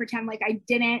we're gonna pretend like I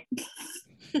didn't.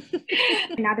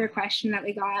 Another question that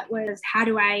we got was, how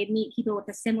do I meet people with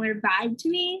a similar vibe to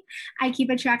me? I keep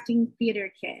attracting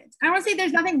theater kids. I want to say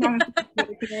there's nothing wrong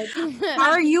with theater kids.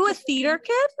 Are you a theater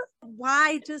kid?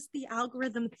 Why does the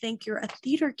algorithm think you're a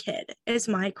theater kid is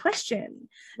my question.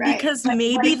 Right. Because But what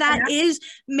maybe is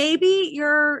maybe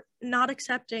you're not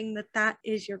accepting that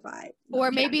is your vibe. Or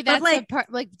maybe But, that's like, a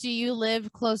part, like, do you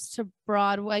live close to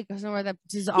Broadway, somewhere that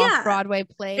is Yeah. off Broadway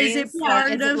plays? Is it Like,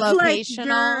 part is it of like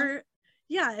locational?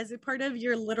 is it part of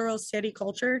your literal city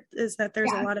culture? Is that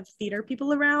there's Yeah. a lot of theater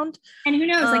people around? And who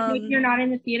knows, like maybe Um, you're not in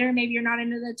the theater, maybe you're not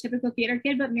into the typical theater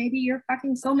kid, but maybe your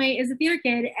fucking soulmate is a theater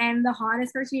kid and the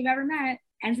hottest person you've ever met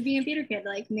ends up being a theater kid.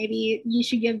 Like maybe you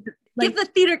should give Give the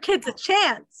theater kids a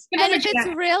chance. give And them if a it's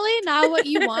chance. really not what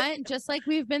you want, just like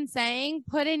we've been saying,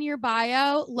 put in your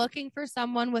bio, looking for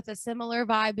someone with a similar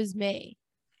vibe as me.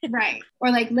 Right.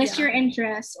 Or like list Yeah. your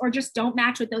interests, or just don't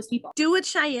match with those people. Do what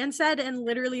Cheyenne said and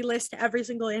literally list every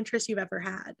single interest you've ever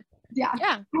had. Yeah.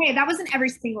 Yeah, Hey, that wasn't every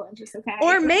single interest, okay?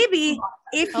 Or maybe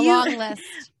if a you long list.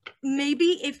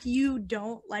 maybe if you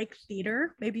don't like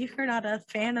theater, maybe if you're not a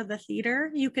fan of the theater,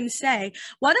 you can say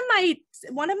one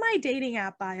of my dating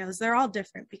app bios, they're all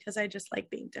different because I just like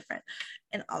being different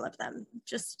in all of them.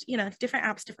 Just, different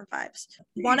apps, different vibes.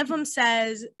 One of them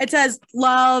says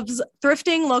loves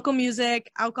thrifting, local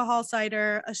music, alcohol,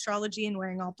 cider, astrology, and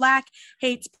wearing all black,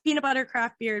 hates peanut butter,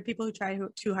 craft beer, and people who try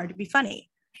too hard to be funny.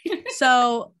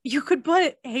 So you could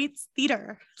put hates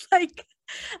theater. Like,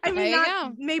 I There mean, you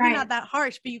go. maybe Right. not that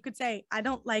harsh, but you could say, I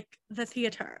don't like the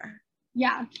theater.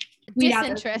 Yeah. Weed out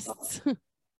those Disinterests. people.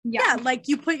 Yeah, like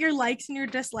you put your likes and your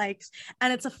dislikes,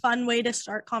 and it's a fun way to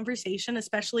start conversation,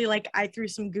 especially like I threw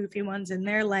some goofy ones in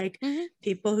there, like Mhm.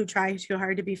 people who try too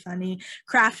hard to be funny,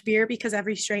 craft beer because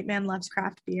every straight man loves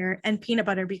craft beer, and peanut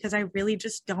butter because I really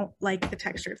just don't like the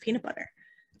texture of peanut butter.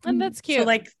 And that's cute. So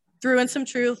like threw in some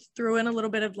truth, threw in a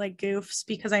little bit of like goofs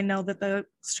because I know that the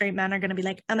straight men are going to be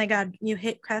like, oh my God, you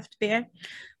hate craft beer.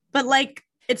 But like,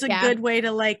 it's a Yeah. good way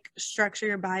to like structure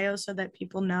your bio so that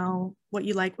people know what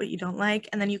you like, what you don't like.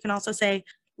 And then you can also say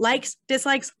likes,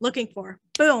 dislikes, looking for.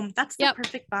 Boom. That's the Yep.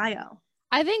 perfect bio.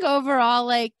 I think overall,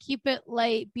 like, keep it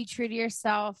light, be true to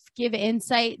yourself, give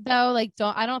insight though. Like,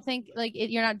 I don't think like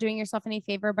you're not doing yourself any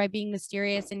favor by being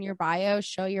mysterious in your bio.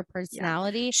 Show your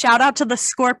personality. Shout out to the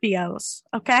Scorpios.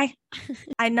 Okay.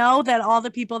 I know that all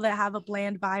the people that have a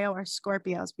bland bio are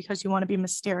Scorpios because you want to be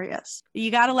mysterious.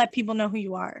 You got to let people know who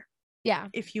you are Yeah.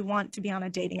 if you want to be on a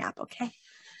dating app. Okay.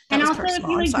 That And was also, if personal,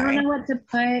 you I'm like sorry. don't know what to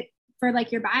put for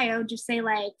like your bio, just say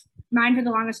like mine for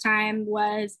the longest time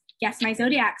was guess my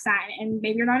zodiac sign, and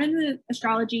maybe you're not into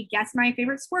astrology, guess my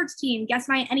favorite sports team, guess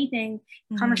my anything,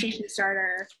 Mhm. conversation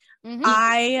starter. Mhm.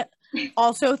 I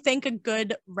also think a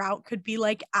good route could be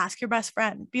like ask your best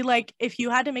friend. Be like, if you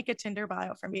had to make a Tinder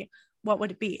bio for me, what would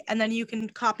it be? And then you can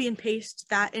copy and paste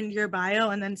that into your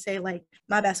bio and then say like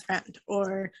my best friend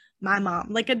or my mom.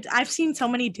 Like I've seen so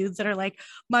many dudes that are like,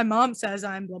 my mom says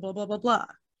I'm blah blah blah blah blah.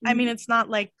 I mean, it's not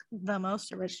like the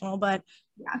most original, but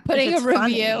Yeah. Putting if a it's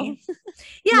funny- review.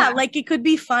 yeah, Yeah. like it could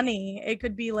be funny. It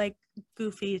could be like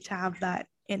goofy to have that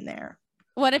in there.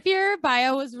 What if your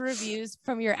bio was reviews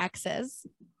from your exes?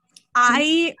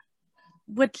 I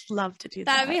would love to do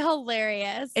that. That'd be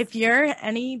hilarious. If you're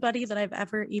anybody that I've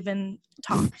ever even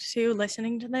talked to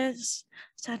listening to this,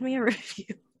 send me a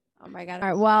review. Oh my God. All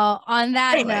right. Well, on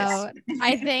that Anyways. note,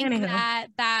 I think Anywho.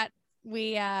 that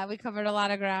we covered a lot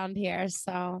of ground here.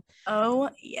 So Oh,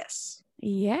 yes.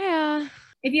 yeah.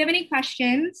 If you have any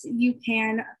questions, you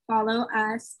can follow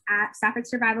us at Sapphic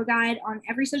Survival Guide on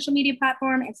every social media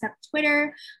platform except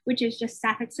Twitter, which is just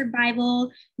Sapphic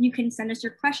Survival. You can send us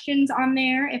your questions on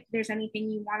there if there's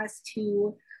anything you want us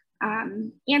to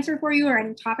answer for you or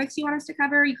any topics you want us to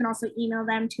cover. You can also email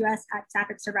them to us at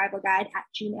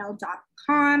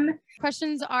sappicsurvivalguide@gmail.com.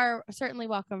 Questions are certainly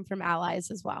welcome from allies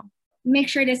as well. Make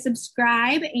sure to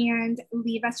subscribe and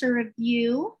leave us a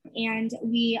review. And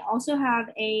we also have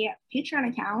a Patreon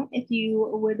account. If you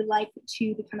would like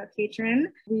to become a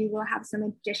patron, we will have some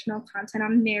additional content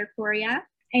on there for you.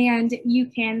 And you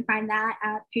can find that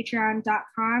at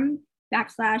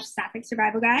patreon.com/Sapphic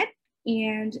Survival Guide.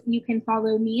 And you can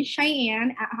follow me,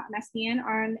 Cheyenne, at Hot Mesbian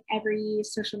on every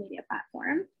social media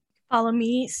platform. Follow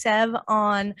me, Sev,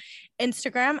 on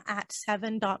Instagram at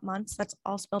 7.months. That's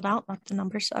all spelled out, not the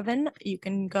number 7. You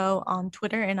can go on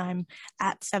Twitter and I'm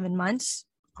at 7months,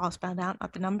 all spelled out,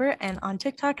 not the number. And on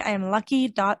TikTok, I am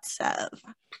lucky.sev.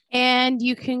 And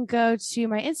you can go to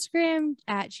my Instagram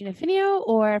at Gina Finio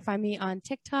or find me on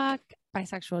TikTok,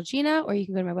 Bisexual Gina, or you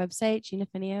can go to my website,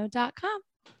 ginafinio.com.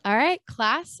 All right,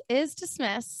 class is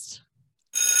dismissed.